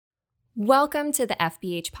Welcome to the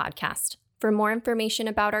FBH podcast. For more information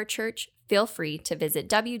about our church, feel free to visit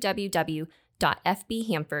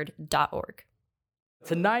www.fbhamford.org.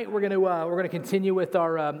 Tonight we're going to continue with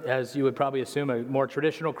our, as you would probably assume, a more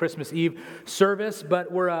traditional Christmas Eve service,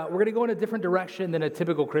 but we're going to go in a different direction than a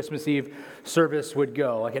typical Christmas Eve service would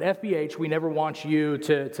go. Like at FBH, we never want you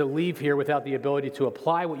to leave here without the ability to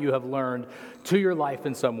apply what you have learned to your life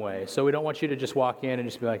in some way. So we don't want you to just walk in and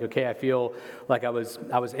just be like, okay, I feel like I was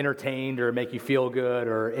entertained, or make you feel good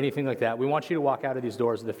or anything like that. We want you to walk out of these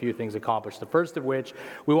doors with a few things accomplished. The first of which,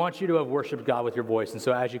 we want you to have worshiped God with your voice. And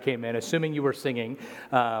so as you came in, assuming you were singing,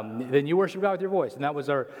 then you worship God with your voice, and that was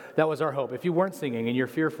our hope. If you weren't singing and you're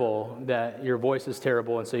fearful that your voice is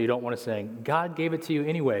terrible and so you don't want to sing, God gave it to you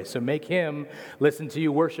anyway, so make Him listen to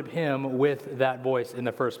you, worship Him with that voice in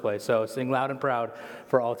the first place. So sing loud and proud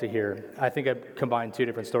for all to hear. I think I combined two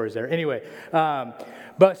different stories there. Anyway,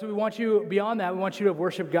 but so we want you, beyond that, we want you to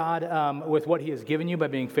worship God with what He has given you by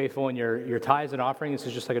being faithful in your tithes and offering. This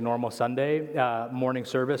is just like a normal Sunday morning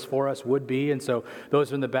service for us would be, and so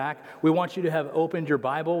those are in the back. We want you to have opened your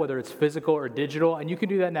Bible, whether it's physical or digital, and you can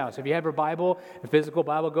do that now. So if you have your Bible, a physical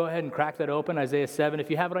Bible, go ahead and crack that open, Isaiah 7.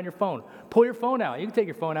 If you have it on your phone, pull your phone out. You can take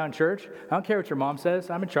your phone out in church. I don't care what your mom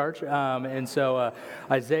says. I'm in charge. And so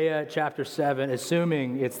Isaiah chapter 7,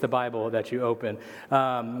 assuming it's the Bible that you open.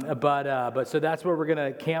 But so that's where we're going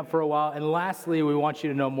to camp for a while. And lastly, we want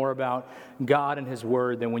you to know more about God and His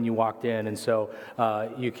Word than when you walked in. And so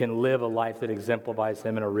you can live a life that exemplifies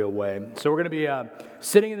Him in a real way. So we're going to be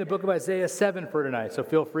sitting in the book of Isaiah 7 for tonight. So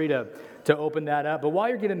feel free to open that up. But while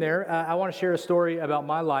you're getting there, I want to share a story about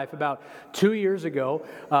my life. About 2 years ago,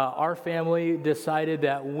 our family decided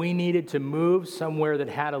that we needed to move somewhere that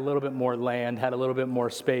had a little bit more land, had a little bit more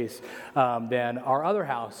space than our other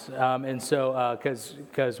house. And so,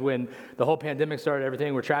 because when the whole pandemic started, everything,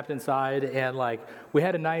 we're trapped inside, and like we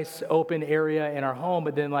had a nice open area in our home,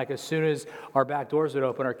 but then like as soon as our back doors would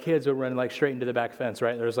open, our kids would run like straight into the back fence,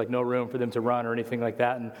 right? There's like no room for them to run or anything like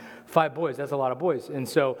that. And 5 boys, that's a lot of boys. And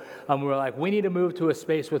so we were like, we need to move to a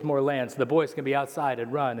space with more land so the boys can be outside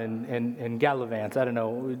and run and gallivant, I don't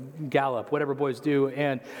know, gallop, whatever boys do.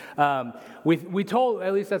 And we told,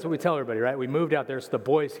 at least that's what we tell everybody, right? We moved out there so the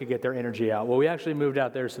boys could get their energy out. Well, we actually moved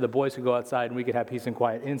out there so the boys could go outside and we could have peace and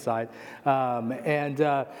quiet inside. And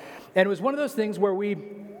it was one of those things where we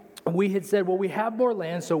had said, well, we have more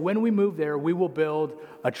land, so when we move there, we will build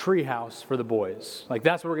a tree house for the boys. Like,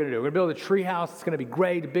 that's what we're going to do. We're going to build a tree house. It's going to be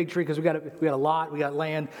great, a big tree, because we got a lot, we got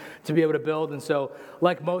land to be able to build. And so,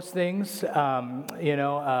 like most things,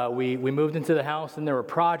 we moved into the house, and there were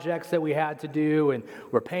projects that we had to do, and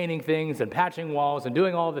we're painting things and patching walls and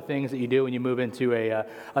doing all the things that you do when you move into a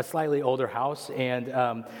slightly older house. And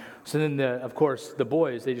so then, of course, the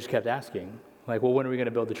boys, they just kept asking, like, well, when are we going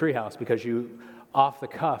to build the tree house? Because you, off the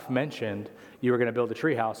cuff, mentioned you were going to build a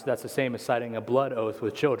tree house. That's the same as citing a blood oath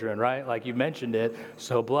with children, right? Like, you mentioned it,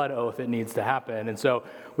 so blood oath, it needs to happen. And so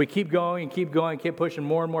we keep going, keep pushing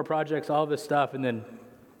more and more projects, all this stuff. And then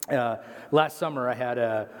last summer I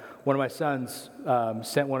had one of my sons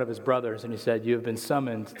sent one of his brothers, and he said, "You have been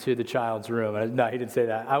summoned to the child's room." And no, he didn't say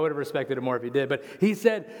that. I would have respected it more if he did. But he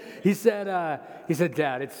said,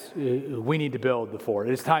 "Dad, we need to build the fort.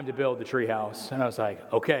 It's time to build the tree house." And I was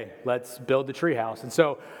like, "Okay, let's build the tree house." And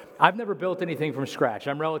so I've never built anything from scratch.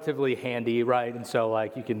 I'm relatively handy, right? And so,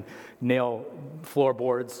 like, you can nail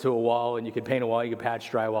floorboards to a wall, and you can paint a wall, you can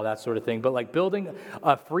patch drywall, that sort of thing. But like building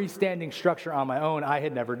a freestanding structure on my own, I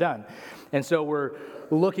had never done. And so we're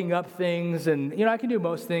looking up things, and I can do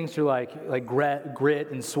most things through like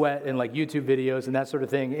grit and sweat and like YouTube videos and that sort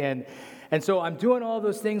of thing. And so I'm doing all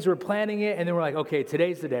those things, we're planning it, and then we're like, okay,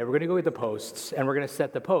 today's the day. We're going to go get the posts, and we're going to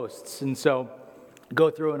set the posts. And so go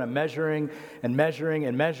through, and I'm measuring, and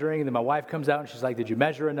then my wife comes out, and she's like, "Did you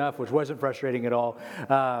measure enough?" Which wasn't frustrating at all.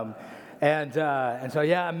 And so,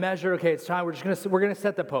 yeah, I measure, okay, it's time, we're going to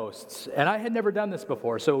set the posts. And I had never done this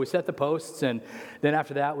before, so we set the posts, and then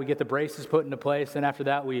after that, we get the braces put into place, and after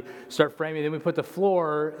that, we start framing, then we put the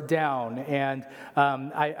floor down. And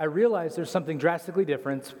I realized there's something drastically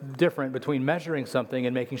different between measuring something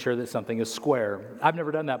and making sure that something is square. I've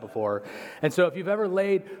never done that before. And so if you've ever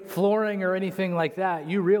laid flooring or anything like that,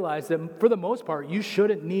 you realize that for the most part, you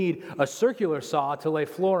shouldn't need a circular saw to lay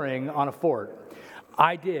flooring on a fort.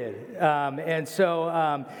 I did. And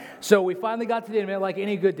so we finally got to the end. Like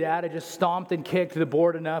any good dad, I just stomped and kicked the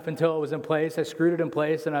board enough until it was in place. I screwed it in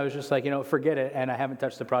place, and I was just like, forget it. And I haven't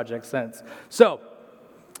touched the project since. So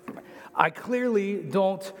I clearly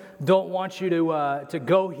don't want you to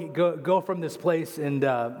go from this place and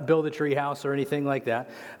build a tree house or anything like that.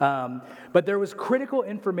 But there was critical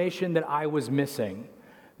information that I was missing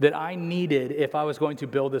that I needed if I was going to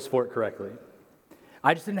build this fort correctly.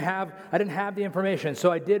 I didn't have the information,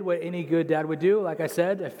 so I did what any good dad would do. Like I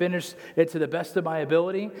said, I finished it to the best of my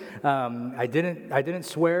ability. I didn't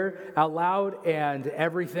swear out loud, and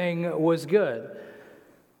everything was good.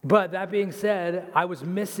 But that being said, I was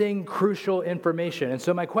missing crucial information. And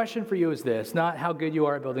so my question for you is this, not how good you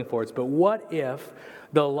are at building forts, but what if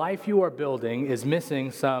the life you are building is missing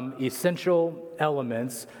some essential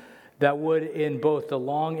elements that would, in both the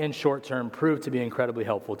long and short term, prove to be incredibly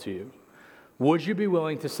helpful to you? Would you be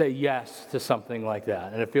willing to say yes to something like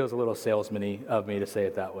that? And it feels a little salesman-y of me to say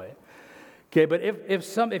it that way. Okay, but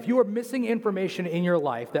if you are missing information in your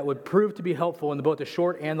life that would prove to be helpful in both the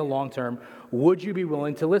short and the long term, would you be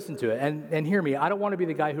willing to listen to it? And hear me, I don't want to be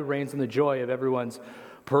the guy who reigns in the joy of everyone's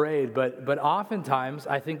parade, but oftentimes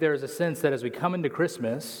I think there is a sense that as we come into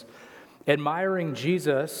Christmas, admiring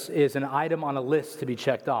Jesus is an item on a list to be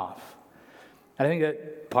checked off. And I think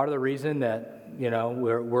that part of the reason that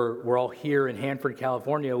we're all here in Hanford,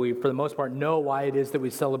 California, we, for the most part, know why it is that we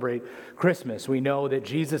celebrate Christmas. We know that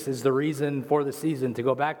Jesus is the reason for the season to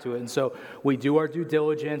go back to it. And so we do our due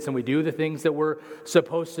diligence and we do the things that we're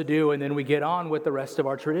supposed to do, and then we get on with the rest of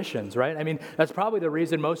our traditions, right? I mean, that's probably the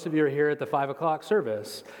reason most of you are here at the 5 o'clock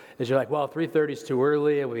service, is you're like, well, 3:30 is too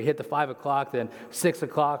early, and we hit the 5 o'clock, then 6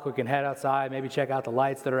 o'clock we can head outside, maybe check out the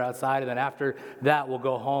lights that are outside, and then after that we'll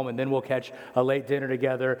go home, and then we'll catch a late dinner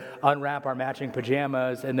together, unwrap our matching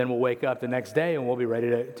pajamas, and then we'll wake up the next day and we'll be ready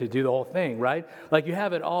to do the whole thing, right? Like you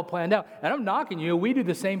have it all planned out. And I'm knocking you, we do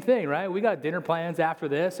the same thing, right? We got dinner plans after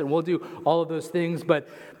this, and we'll do all of those things, but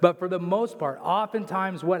for the most part,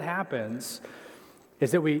 oftentimes what happens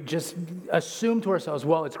is that we just assume to ourselves,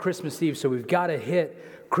 well, it's Christmas Eve, so we've got to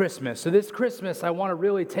hit Christmas. So this Christmas, I want to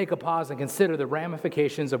really take a pause and consider the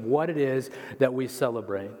ramifications of what it is that we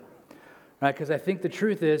celebrate. Right? Because I think the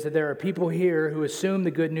truth is that there are people here who assume the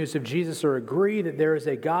good news of Jesus or agree that there is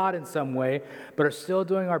a God in some way, but are still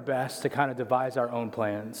doing our best to kind of devise our own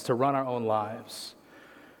plans, to run our own lives.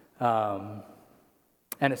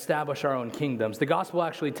 And establish our own kingdoms. The gospel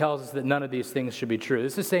actually tells us that none of these things should be true.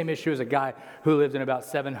 This is the same issue as a guy who lived in about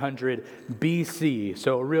 700 BC,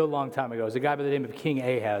 so a real long time ago. It's a guy by the name of King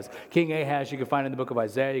Ahaz. King Ahaz, you can find in the book of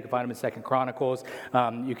Isaiah, you can find him in 2 Chronicles,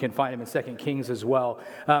 you can find him in 2 Kings as well.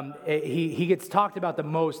 He gets talked about the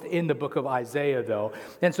most in the book of Isaiah, though.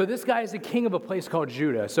 And so this guy is the king of a place called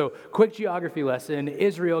Judah. So quick geography lesson,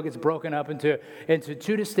 Israel gets broken up into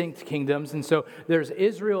two distinct kingdoms. And so there's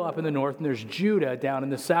Israel up in the north, and there's Judah down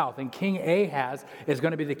in the south, and King Ahaz is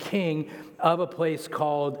going to be the king of a place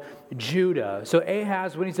called Judah. So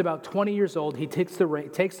Ahaz, when he's about 20 years old, he takes the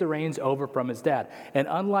reins over from his dad. And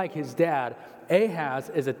unlike his dad, Ahaz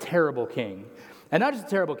is a terrible king. And not just a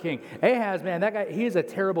terrible king. Ahaz, man, that guy, he is a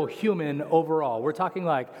terrible human overall. We're talking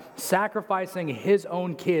like sacrificing his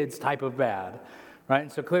own kids type of bad. Right?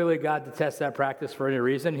 And so clearly God detests that practice for any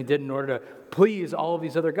reason. He did in order to please all of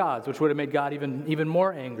these other gods, which would have made God even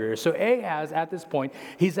more angrier. So Ahaz, at this point,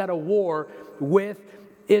 he's at a war with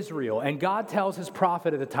Israel. And God tells his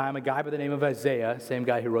prophet at the time, a guy by the name of Isaiah, same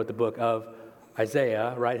guy who wrote the book of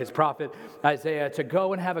Isaiah, right? His prophet Isaiah, to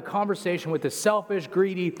go and have a conversation with this selfish,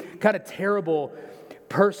 greedy, kind of terrible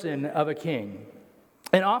person of a king.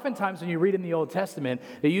 And oftentimes when you read in the Old Testament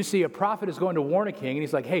that you see a prophet is going to warn a king and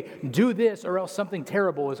he's like, hey, do this or else something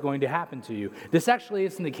terrible is going to happen to you. This actually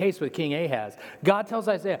isn't the case with King Ahaz. God tells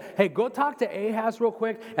Isaiah, hey, go talk to Ahaz real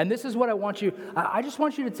quick, and this is what I want you. I just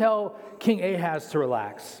want you to tell King Ahaz to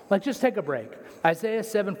relax. Like, just take a break. Isaiah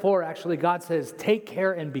 7:4, actually, God says, take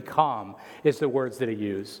care and be calm is the words that he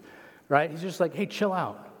used. Right? He's just like, hey, chill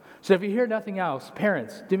out. So if you hear nothing else,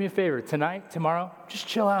 parents, do me a favor. Tonight, tomorrow, just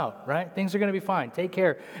chill out, right? Things are going to be fine. Take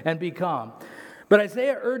care and be calm. But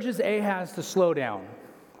Isaiah urges Ahaz to slow down.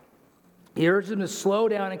 He urges him to slow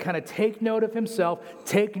down and kind of take note of himself,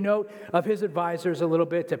 take note of his advisors a little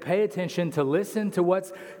bit, to pay attention, to listen to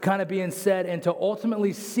what's kind of being said, and to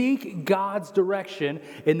ultimately seek God's direction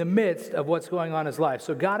in the midst of what's going on in his life.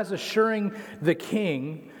 So God is assuring the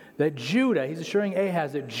king that Judah, he's assuring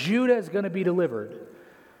Ahaz that Judah is going to be delivered.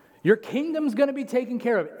 Your kingdom's going to be taken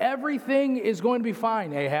care of. Everything is going to be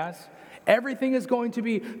fine, Ahaz. Everything is going to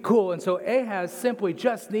be cool. And so Ahaz simply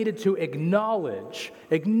just needed to acknowledge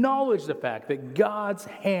the fact that God's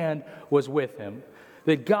hand was with him,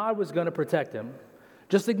 that God was going to protect him.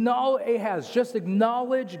 Just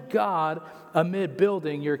acknowledge God amid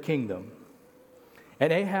building your kingdom.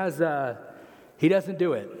 And Ahaz, he doesn't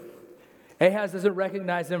do it. Ahaz doesn't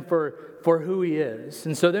recognize him for who he is.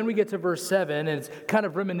 And so then we get to verse 7, and it's kind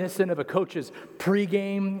of reminiscent of a coach's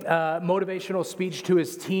pregame motivational speech to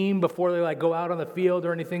his team before they go out on the field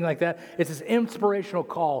or anything like that. It's this inspirational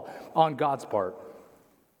call on God's part.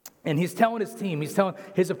 And he's telling his team, he's telling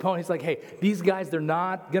his opponent, he's like, hey, these guys, they're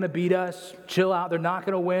not going to beat us. Chill out. They're not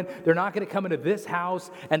going to win. They're not going to come into this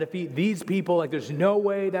house and defeat these people. Like, there's no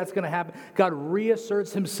way that's going to happen. God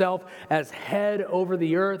reasserts himself as head over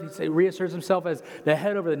the earth. He reasserts himself as the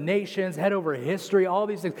head over the nations, head over history, all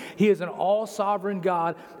these things. He is an all-sovereign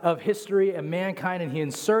God of history and mankind, and he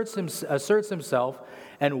asserts himself,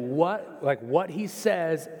 and what he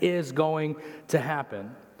says is going to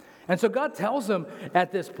happen. And so God tells him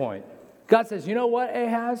at this point, God says, you know what,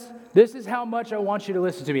 Ahaz? This is how much I want you to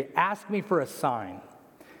listen to me. Ask me for a sign.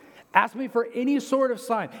 Ask me for any sort of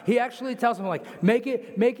sign. He actually tells him, like, make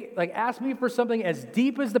it, like, ask me for something as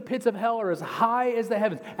deep as the pits of hell or as high as the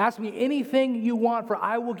heavens. Ask me anything you want, for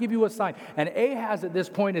I will give you a sign. And Ahaz at this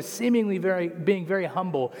point is seemingly being very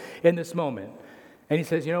humble in this moment. And he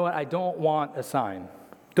says, you know what, I don't want a sign.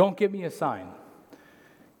 Don't give me a sign.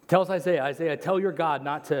 Tells Isaiah, tell your God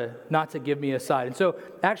not to give me a sign. And so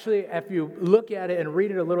actually, if you look at it and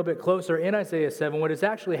read it a little bit closer in Isaiah 7, what is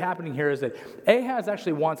actually happening here is that Ahaz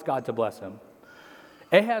actually wants God to bless him.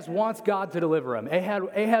 Ahaz wants God to deliver him.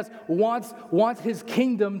 Ahaz wants his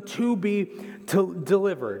kingdom to be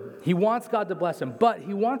delivered. He wants God to bless him, but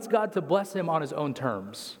he wants God to bless him on his own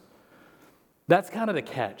terms. That's kind of the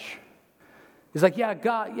catch. He's like,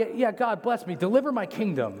 God, bless me. Deliver my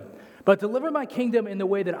kingdom. But deliver my kingdom in the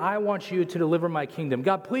way that I want you to deliver my kingdom.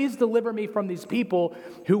 God, please deliver me from these people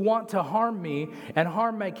who want to harm me and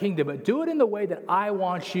harm my kingdom. But do it in the way that I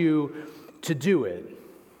want you to do it.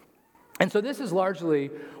 And so this is largely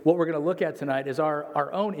what we're going to look at tonight is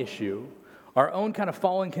our own issue, our own kind of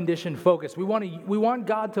fallen condition focus. We want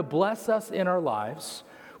God to bless us in our lives.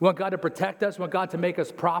 We want God to protect us. We want God to make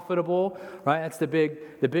us profitable, right? That's the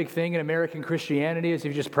big thing in American Christianity is if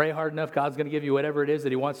you just pray hard enough, God's going to give you whatever it is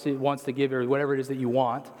that he wants to give you or whatever it is that you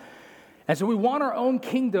want. And so we want our own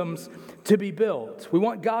kingdoms to be built. We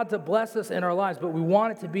want God to bless us in our lives, but we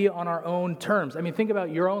want it to be on our own terms. I mean, think about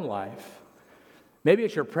your own life. Maybe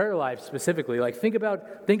it's your prayer life specifically. Like think about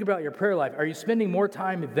your prayer life. Are you spending more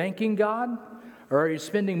time thanking God or are you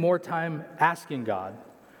spending more time asking God?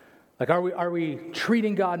 Like, are we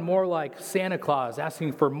treating God more like Santa Claus,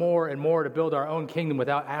 asking for more and more to build our own kingdom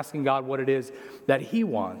without asking God what it is that he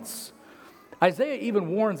wants? Isaiah even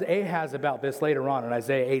warns Ahaz about this later on in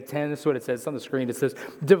Isaiah 8:10. This is what it says. It's on the screen. It says,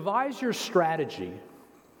 devise your strategy.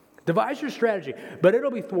 Devise your strategy, but it'll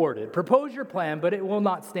be thwarted. Propose your plan, but it will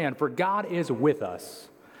not stand, for God is with us.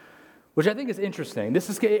 Which I think is interesting.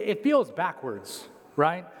 It feels backwards,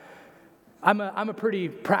 right? I'm a pretty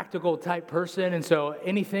practical type person, and so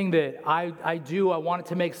anything that I do, I want it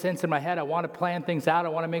to make sense in my head. I want to plan things out. I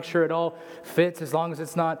want to make sure it all fits as long as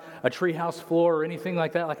it's not a treehouse floor or anything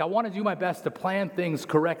like that. Like I want to do my best to plan things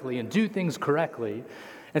correctly and do things correctly.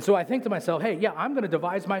 And so I think to myself, hey, yeah, I'm going to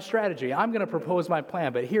devise my strategy. I'm going to propose my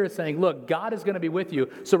plan. But here it's saying, look, God is going to be with you.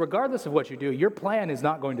 So regardless of what you do, your plan is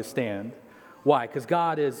not going to stand. Why? Because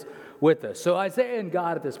God is with us. So Isaiah and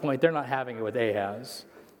God at this point, they're not having it with Ahaz.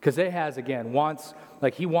 Because Ahaz, again, wants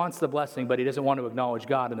the blessing, but he doesn't want to acknowledge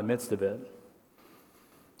God in the midst of it.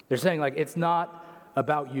 They're saying, like, it's not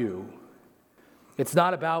about you. It's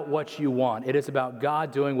not about what you want. It is about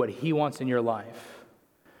God doing what he wants in your life.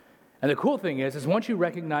 And the cool thing is once you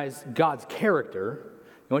recognize God's character,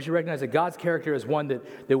 and once you recognize that God's character is one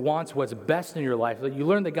that wants what's best in your life, you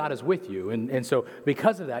learn that God is with you. And so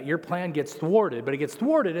because of that, your plan gets thwarted, but it gets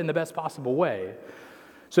thwarted in the best possible way.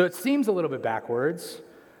 So it seems a little bit backwards,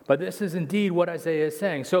 but this is indeed what Isaiah is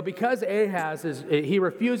saying. So because Ahaz he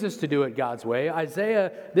refuses to do it God's way,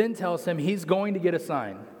 Isaiah then tells him he's going to get a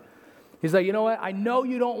sign. He's like, you know what? I know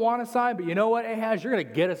you don't want a sign, but you know what, Ahaz? You're going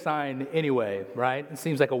to get a sign anyway, right? It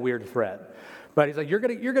seems like a weird threat. But he's like, you're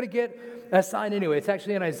going to get a sign anyway. It's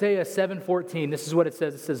actually in Isaiah 7:14. This is what it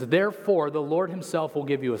says. It says, therefore, the Lord himself will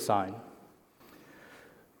give you a sign.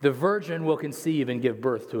 The virgin will conceive and give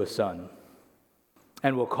birth to a son,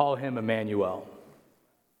 and will call him Emmanuel.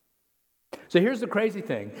 So here's the crazy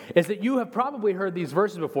thing, is that you have probably heard these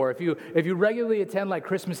verses before. If you regularly attend like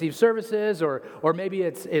Christmas Eve services or maybe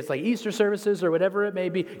it's like Easter services or whatever it may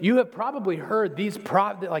be, you have probably heard this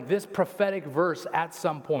prophetic verse at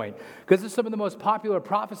some point. Because it's some of the most popular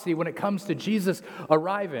prophecy when it comes to Jesus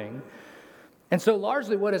arriving. And so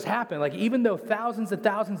largely what has happened, like even though thousands and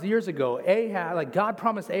thousands of years ago, God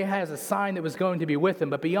promised Ahaz a sign that was going to be with him,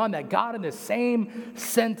 but beyond that, God in the same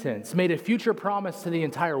sentence made a future promise to the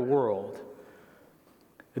entire world.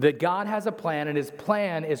 That God has a plan, and his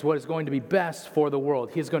plan is what is going to be best for the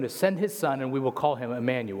world. He's going to send his son, and we will call him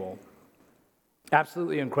Emmanuel.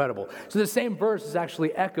 Absolutely incredible. So the same verse is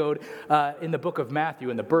actually echoed in the book of Matthew,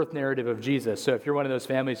 in the birth narrative of Jesus. So if you're one of those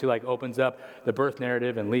families who opens up the birth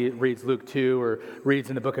narrative and reads Luke 2 or reads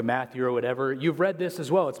in the book of Matthew or whatever, you've read this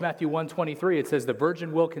as well. It's Matthew 1:23. It says, "The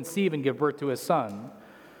virgin will conceive and give birth to a son,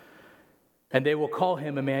 and they will call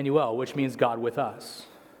him Emmanuel," which means God with us.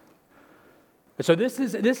 So this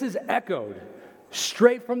is echoed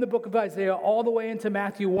straight from the book of Isaiah all the way into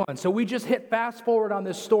Matthew 1. So we just hit fast forward on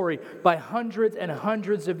this story by hundreds and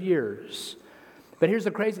hundreds of years. But here's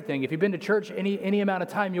the crazy thing. If you've been to church any amount of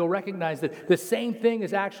time, you'll recognize that the same thing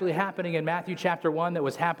is actually happening in Matthew chapter 1 that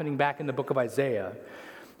was happening back in the book of Isaiah.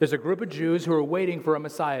 There's a group of Jews who are waiting for a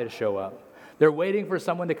Messiah to show up. They're waiting for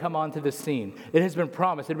someone to come onto the scene. It has been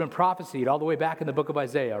promised. It had been prophesied all the way back in the book of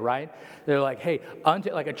Isaiah, right? They're like, hey,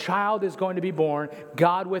 like a child is going to be born,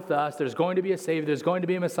 God with us, there's going to be a Savior, there's going to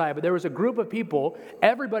be a Messiah. But there was a group of people,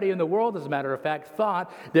 everybody in the world, as a matter of fact,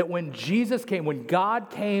 thought that when Jesus came, when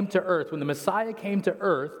God came to earth, when the Messiah came to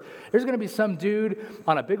earth, there's going to be some dude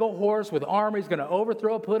on a big old horse with armor. He's going to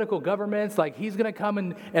overthrow political governments. Like he's going to come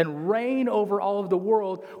and reign over all of the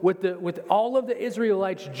world with all of the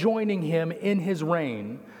Israelites joining him in his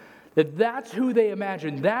reign. That's who they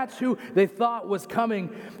imagined. That's who they thought was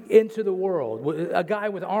coming into the world. A guy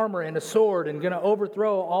with armor and a sword and going to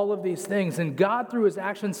overthrow all of these things. And God, through his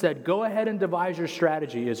actions, said, go ahead and devise your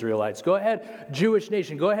strategy, Israelites. Go ahead, Jewish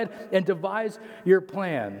nation. Go ahead and devise your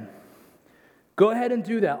plan. Go ahead and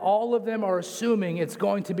do that. All of them are assuming it's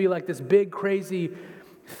going to be like this big, crazy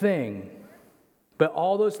thing. But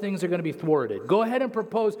all those things are going to be thwarted. Go ahead and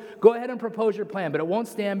propose your plan, but it won't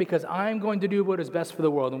stand because I'm going to do what is best for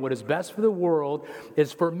the world. And what is best for the world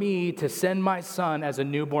is for me to send my son as a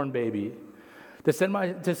newborn baby. To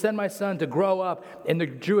send my son to grow up in the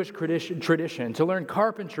Jewish tradition, to learn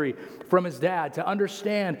carpentry from his dad, to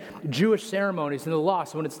understand Jewish ceremonies and the law.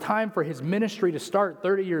 So when it's time for his ministry to start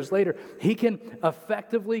 30 years later, he can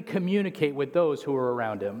effectively communicate with those who are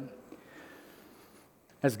around him.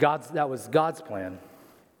 That was God's plan.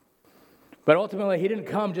 But ultimately, he didn't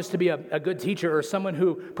come just to be a good teacher or someone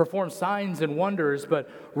who performed signs and wonders, but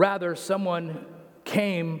rather someone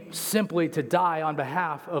came simply to die on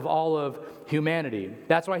behalf of all of humanity.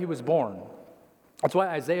 That's why he was born. That's why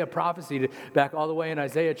Isaiah prophesied back all the way in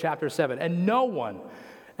Isaiah chapter 7. And no one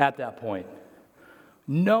at that point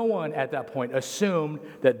assumed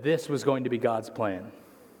that this was going to be God's plan.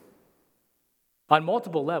 On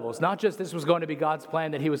multiple levels, not just this was going to be God's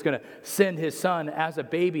plan that he was going to send his son as a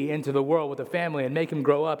baby into the world with a family and make him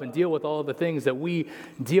grow up and deal with all of the things that we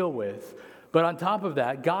deal with. But on top of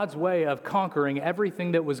that, God's way of conquering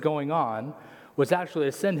everything that was going on was actually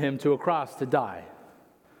to send him to a cross to die.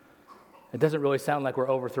 It doesn't really sound like we're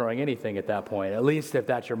overthrowing anything at that point, at least if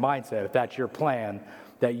that's your mindset, if that's your plan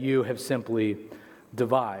that you have simply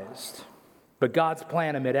devised. But God's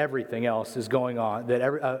plan amid everything else is going on,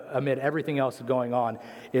 amid everything else going on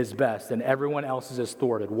is best, and everyone else's is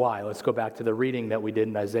thwarted. Why? Let's go back to the reading that we did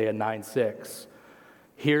in Isaiah 9:6.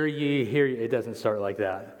 Hear ye, hear ye. It doesn't start like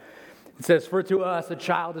that. It says, for to us a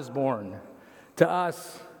child is born, to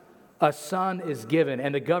us a son is given,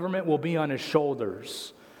 and the government will be on his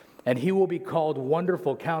shoulders. And he will be called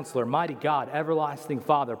Wonderful Counselor, Mighty God, Everlasting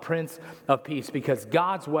Father, Prince of Peace, because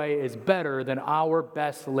God's way is better than our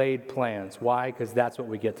best laid plans. Why? Because that's what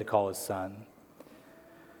we get to call his son.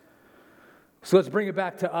 So let's bring it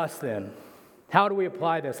back to us then. How do we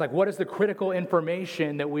apply this? What is the critical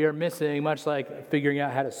information that we are missing, much like figuring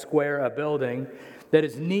out how to square a building, that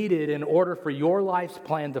is needed in order for your life's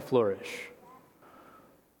plan to flourish?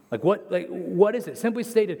 What is it? Simply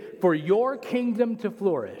stated, for your kingdom to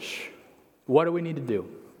flourish, what do we need to do?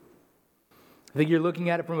 I think you're looking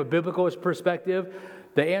at it from a biblical perspective.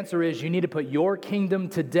 The answer is you need to put your kingdom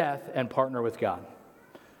to death and partner with God.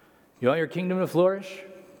 You want your kingdom to flourish?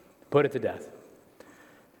 Put it to death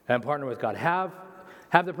and partner with God. Have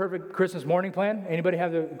the perfect Christmas morning plan. Anybody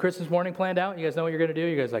have the Christmas morning planned out? You guys know what you're going to do?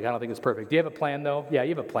 You guys I don't think it's perfect. Do you have a plan, though? Yeah, you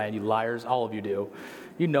have a plan, you liars. All of you do.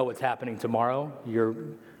 You know what's happening tomorrow. You're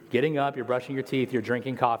getting up, you're brushing your teeth, you're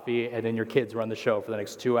drinking coffee, and then your kids run the show for the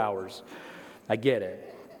next 2 hours. I get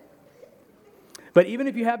it. But even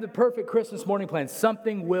if you have the perfect Christmas morning plan,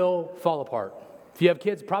 something will fall apart. If you have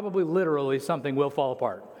kids, probably literally something will fall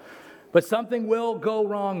apart. But something will go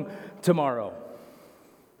wrong tomorrow.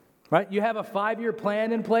 Right? You have a 5-year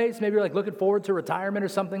plan in place. Maybe you're looking forward to retirement or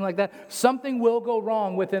something like that. Something will go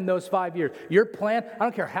wrong within those 5 years. Your plan, I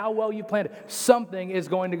don't care how well you planned it, something is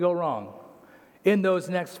going to go wrong in those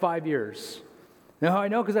next 5 years. Now, how I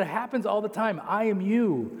know? Because it happens all the time. I am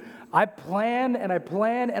you. I plan and I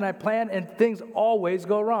plan and I plan, and things always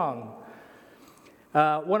go wrong.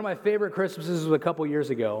 One of my favorite Christmases was a couple years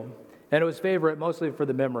ago. And it was favorite mostly for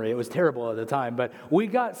the memory. It was terrible at the time, but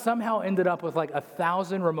we somehow ended up with like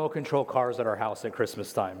 1,000 remote control cars at our house at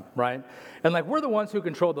Christmas time, right? And like we're the ones who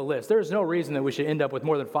controlled the list. There's no reason that we should end up with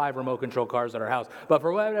more than 5 remote control cars at our house, but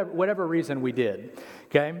for whatever reason we did,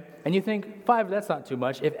 okay? And you think 5, that's not too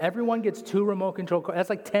much. If everyone gets 2 remote control cars, that's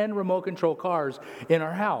like 10 remote control cars in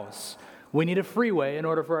our house. We need a freeway in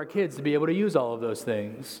order for our kids to be able to use all of those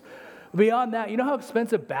things. Beyond that, you know how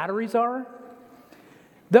expensive batteries are?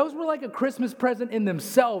 Those were like a Christmas present in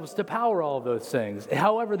themselves to power all of those things.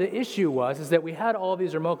 However, the issue is that we had all of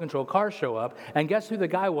these remote control cars show up, and guess who the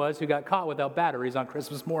guy was who got caught without batteries on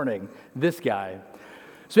Christmas morning? This guy.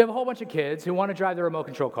 So we have a whole bunch of kids who want to drive the remote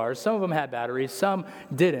control cars. Some of them had batteries, some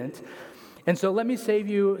didn't. And so let me save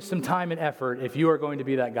you some time and effort if you are going to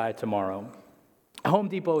be that guy tomorrow. Home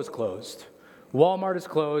Depot is closed. Walmart is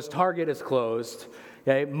closed. Target is closed.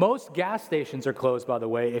 Okay, most gas stations are closed, by the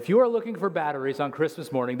way. If you are looking for batteries on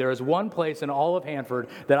Christmas morning, there is one place in all of Hanford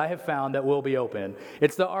that I have found that will be open.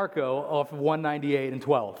 It's the Arco off of 198 and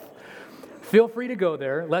 12th. Feel free to go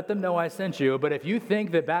there. Let them know I sent you. But if you think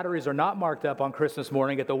that batteries are not marked up on Christmas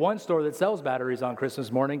morning at the one store that sells batteries on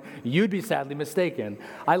Christmas morning, you'd be sadly mistaken.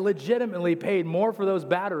 I legitimately paid more for those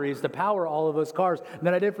batteries to power all of those cars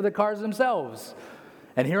than I did for the cars themselves.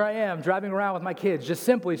 And here I am driving around with my kids just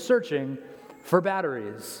simply searching for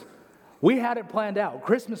batteries. We had it planned out.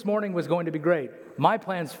 Christmas morning was going to be great. My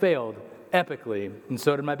plans failed epically, and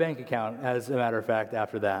so did my bank account, as a matter of fact,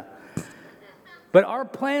 after that. But our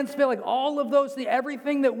plans fail, like all of those things,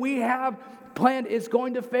 everything that we have planned is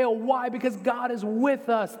going to fail. Why? Because God is with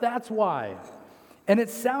us. That's why. And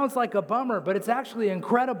it sounds like a bummer, but it's actually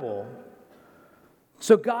incredible.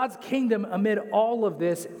 So God's kingdom amid all of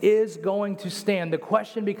this is going to stand. The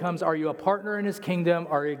question becomes, are you a partner in his kingdom,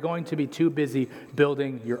 or are you going to be too busy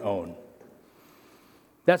building your own?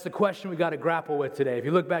 That's the question we got to grapple with today. If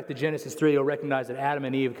you look back to Genesis 3, you'll recognize that Adam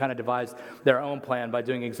and Eve kind of devised their own plan by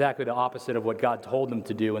doing exactly the opposite of what God told them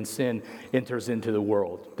to do, and sin enters into the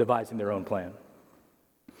world, devising their own plan.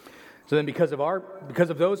 So then because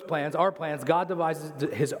of those plans, our plans, God devises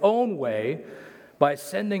his own way by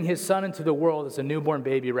sending his son into the world as a newborn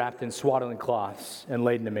baby wrapped in swaddling cloths and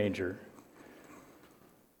laid in a manger.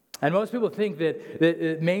 And most people think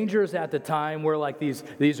that mangers at the time were like these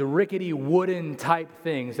rickety wooden type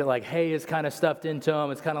things that like hay is kind of stuffed into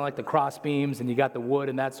them. It's kind of like the cross beams, and you got the wood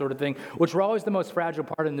and that sort of thing, which were always the most fragile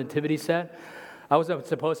part of the nativity set. I was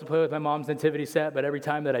supposed to play with my mom's nativity set, but every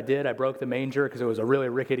time that I did, I broke the manger because it was a really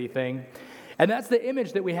rickety thing. And that's the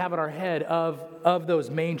image that we have in our head of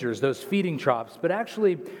those mangers, those feeding troughs. But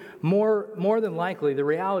actually, more than likely, the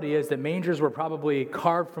reality is that mangers were probably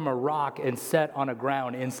carved from a rock and set on a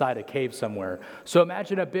ground inside a cave somewhere. So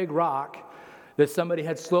imagine a big rock that somebody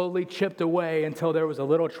had slowly chipped away until there was a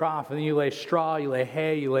little trough, and then you lay straw, you lay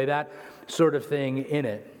hay, you lay that sort of thing in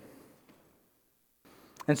it.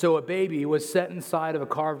 And so a baby was set inside of a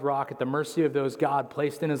carved rock at the mercy of those God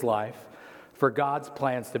placed in his life for God's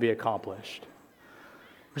plans to be accomplished.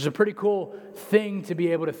 Which is a pretty cool thing to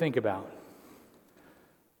be able to think about.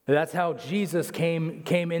 That's how Jesus came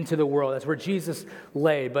into the world. That's where Jesus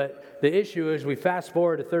lay. But the issue is we fast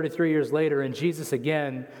forward to 33 years later, and Jesus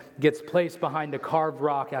again gets placed behind a carved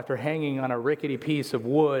rock after hanging on a rickety piece of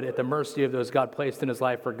wood at the mercy of those God placed in his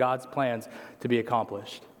life for God's plans to be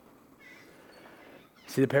accomplished.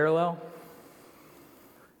 See the parallel?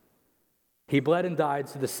 He bled and died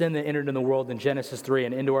so the sin that entered in the world in Genesis 3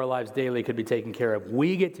 and into our lives daily could be taken care of.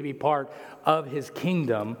 We get to be part of his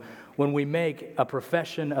kingdom when we make a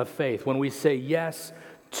profession of faith, when we say yes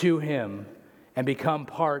to him and become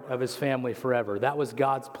part of his family forever. That was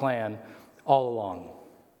God's plan all along.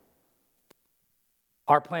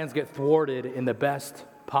 Our plans get thwarted in the best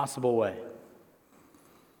possible way.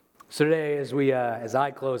 So today, as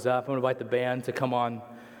I close up, I'm going to invite the band to come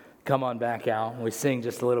on back out, and we sing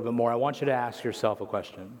just a little bit more. I want you to ask yourself a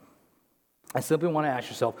question. I simply want to ask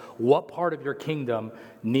yourself, what part of your kingdom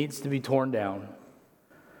needs to be torn down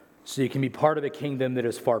so you can be part of a kingdom that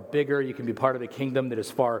is far bigger, you can be part of a kingdom that is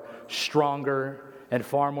far stronger and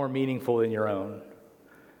far more meaningful than your own?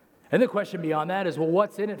 And the question beyond that is, well,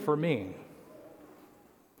 what's in it for me?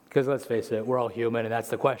 Because let's face it, we're all human, and that's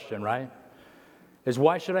the question, right? Is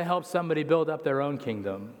why should I help somebody build up their own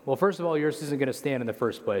kingdom? Well, first of all, yours isn't going to stand in the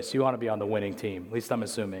first place. You want to be on the winning team, at least I'm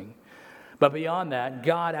assuming. But beyond that,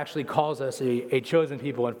 God actually calls us a chosen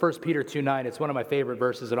people. In 1 Peter 2:9, it's one of my favorite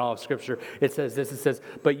verses in all of Scripture. It says this, it says,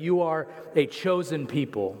 but you are a chosen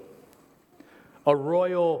people, a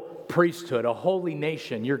royal priesthood, a holy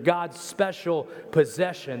nation. You're God's special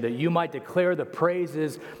possession, that you might declare the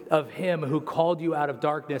praises of him who called you out of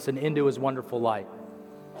darkness and into his wonderful light.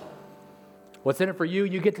 What's in it for you?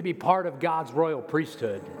 You get to be part of God's royal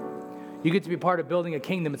priesthood. You get to be part of building a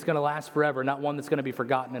kingdom that's going to last forever, not one that's going to be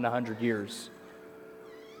forgotten in 100 years.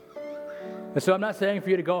 And so I'm not saying for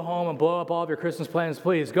you to go home and blow up all of your Christmas plans.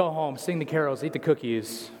 Please go home, sing the carols, eat the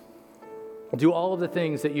cookies. Do all of the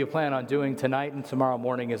things that you plan on doing tonight and tomorrow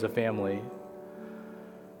morning as a family.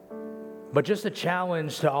 But just a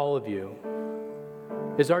challenge to all of you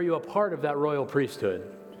is, are you a part of that royal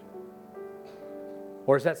priesthood?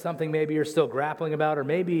 Or is that something maybe you're still grappling about? Or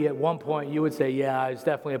maybe at one point you would say, yeah, I was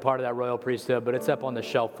definitely a part of that royal priesthood, but it's up on the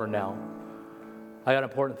shelf for now. I got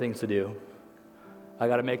important things to do. I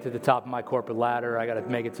got to make it to the top of my corporate ladder. I got to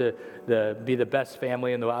make it to be the best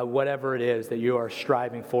family in the whatever it is that you are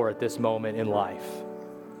striving for at this moment in life.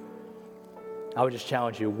 I would just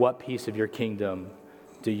challenge you, what piece of your kingdom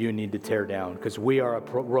do you need to tear down? Because we are a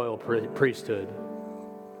royal priesthood.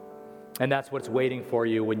 And that's what's waiting for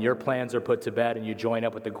you when your plans are put to bed and you join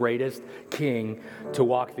up with the greatest king to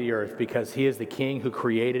walk the earth, because he is the king who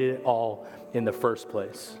created it all in the first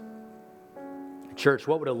place. Church,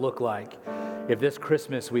 what would it look like if this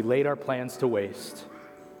Christmas we laid our plans to waste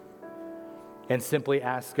and simply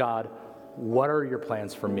asked God, what are your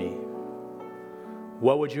plans for me?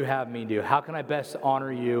 What would you have me do? How can I best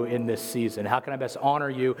honor you in this season? How can I best honor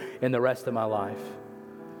you in the rest of my life?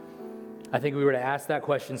 I think if we were to ask that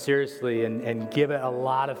question seriously and give it a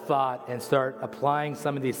lot of thought and start applying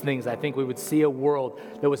some of these things, I think we would see a world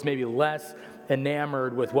that was maybe less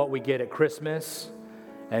enamored with what we get at Christmas.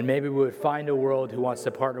 And maybe we would find a world who wants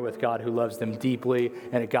to partner with God who loves them deeply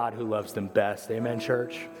and a God who loves them best. Amen,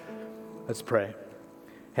 church? Let's pray.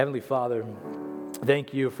 Heavenly Father,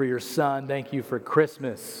 thank you for your Son. Thank you for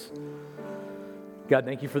Christmas. God,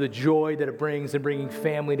 thank you for the joy that it brings in bringing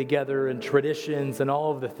family together and traditions and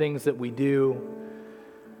all of the things that we do.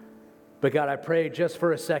 But God, I pray just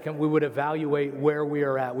for a second we would evaluate where we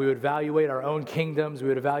are at. We would evaluate our own kingdoms. We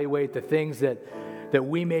would evaluate the things that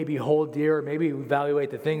we maybe hold dear, maybe evaluate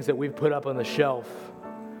the things that we've put up on the shelf,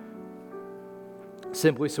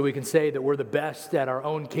 simply so we can say that we're the best at our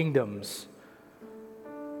own kingdoms.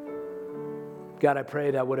 God, I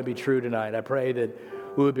pray that wouldn't be true tonight. I pray that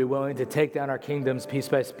we would be willing to take down our kingdoms piece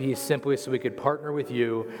by piece, simply so we could partner with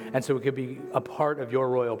you and so we could be a part of your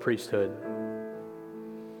royal priesthood.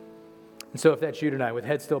 And so if that's you tonight, with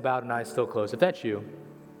head still bowed and eyes still closed, if that's you,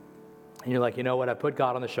 and you're like, you know what, I put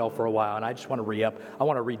God on the shelf for a while, and I just want to re-up. I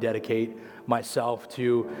want to rededicate myself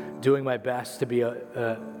to doing my best to be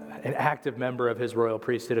an active member of his royal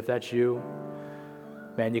priesthood. If that's you,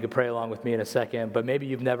 man, you can pray along with me in a second, but maybe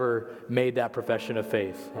you've never made that profession of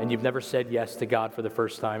faith, and you've never said yes to God for the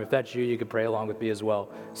first time. If that's you, you can pray along with me as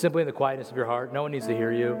well. Simply in the quietness of your heart. No one needs to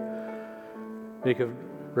hear you. You can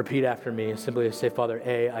repeat after me. Simply say, Father,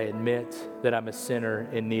 A, I admit that I'm a sinner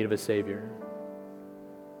in need of a Savior.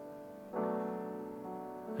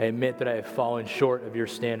 I admit that I have fallen short of your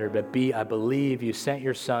standard, but B, I believe you sent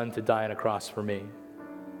your Son to die on a cross for me.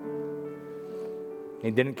 He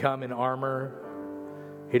didn't come in armor.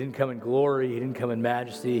 He didn't come in glory. He didn't come in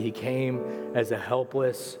majesty. He came as a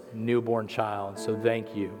helpless newborn child. So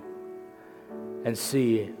thank you. And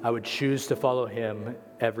C, I would choose to follow him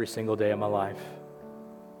every single day of my life.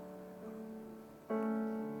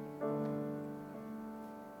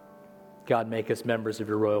 God, make us members of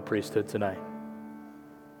your royal priesthood tonight.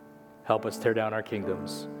 Help us tear down our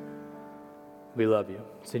kingdoms. We love you.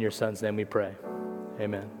 It's in your Son's name we pray.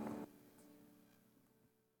 Amen.